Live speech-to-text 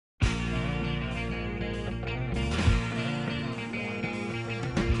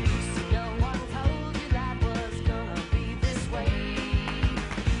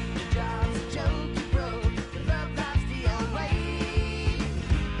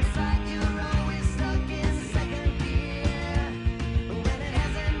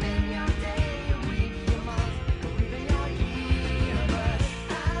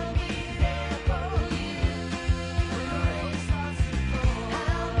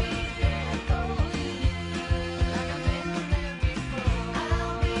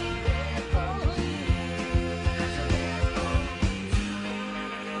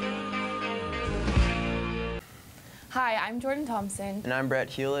Hi, I'm Jordan Thompson. And I'm Brett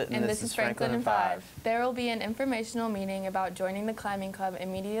Hewlett, and this is Franklin in 5. There will be an informational meeting about joining the climbing club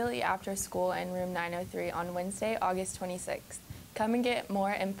immediately after school in room 903 on Wednesday, August 26th. Come and get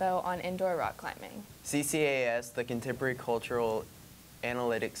more info on indoor rock climbing. CCAS, the Contemporary Cultural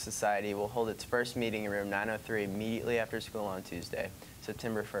Analytics Society, will hold its first meeting in room 903 immediately after school on Tuesday,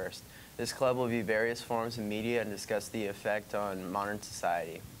 September 1st. This club will view various forms of media and discuss the effect on modern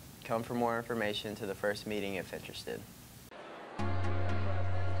society. Come for more information to the first meeting if interested.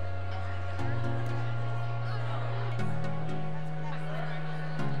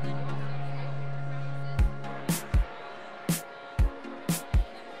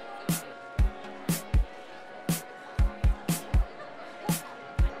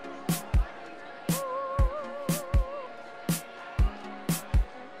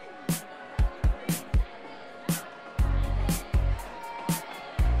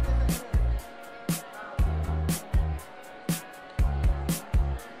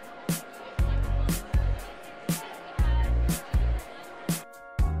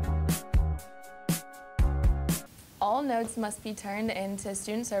 All notes must be turned in to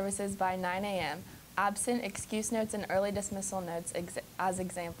Student Services by 9 a.m., absent excuse notes and early dismissal notes as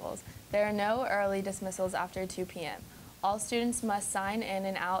examples. There are no early dismissals after 2 p.m. All students must sign in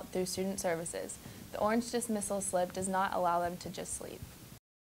and out through Student Services. The orange dismissal slip does not allow them to just leave.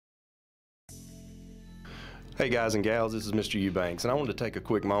 Hey guys and gals, this is Mr. Eubanks, and I wanted to take a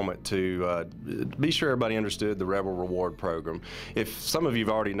quick moment to be sure everybody understood the Rebel Reward program. If some of you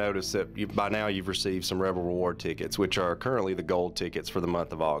have already noticed that by now you've received some Rebel Reward tickets, which are currently the gold tickets for the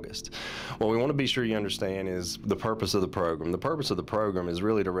month of August. What we want to be sure you understand is the purpose of the program. The purpose of the program is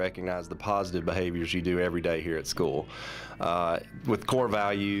really to recognize the positive behaviors you do every day here at school. With core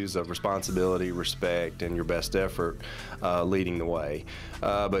values of responsibility, respect, and your best effort leading the way.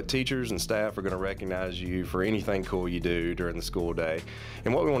 But teachers and staff are going to recognize you for anything cool you do during the school day.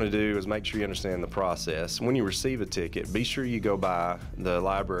 And what we want to do is make sure you understand the process. When you receive a ticket, be sure you go by the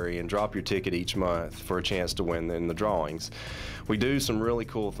library and drop your ticket each month for a chance to win in the drawings. We do some really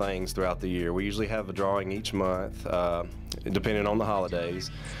cool things throughout the year. We usually have a drawing each month, depending on the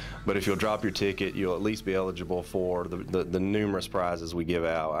holidays. But if you'll drop your ticket, you'll at least be eligible for the numerous prizes we give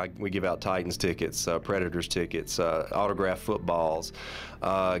out. We give out Titans tickets, Predators tickets, autographed footballs,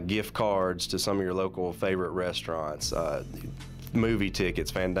 gift cards to some of your local favorite restaurants, movie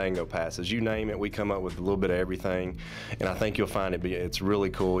tickets, Fandango passes, you name it, we come up with a little bit of everything. And I think you'll find it's really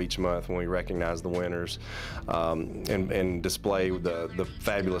cool each month when we recognize the winners and display the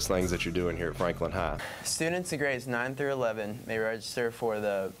fabulous things that you're doing here at Franklin High. Students in grades 9 through 11 may register for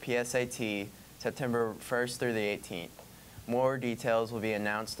the PSAT September 1st through the 18th. More details will be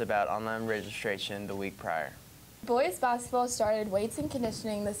announced about online registration the week prior. Boys basketball started weights and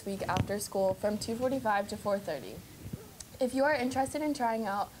conditioning this week after school from 2:45 to 4:30. If you are interested in trying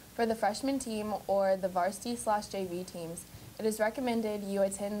out for the freshman team or the varsity/JV teams, it is recommended you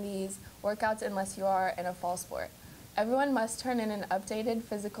attend these workouts unless you are in a fall sport. Everyone must turn in an updated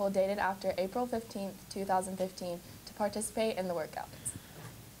physical dated after April 15th, 2015 to participate in the workouts.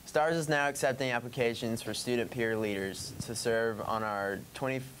 STARS is now accepting applications for student peer leaders to serve on our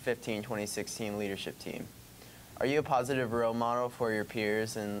 2015-2016 leadership team. Are you a positive role model for your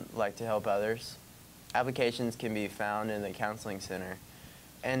peers and like to help others? Applications can be found in the Counseling Center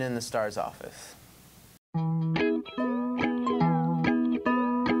and in the STARS office.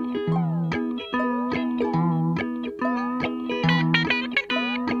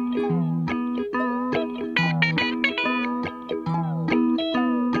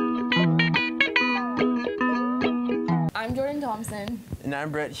 I'm Jordan Thompson. And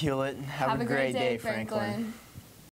I'm Brett Hewlett. Have a great day, Franklin.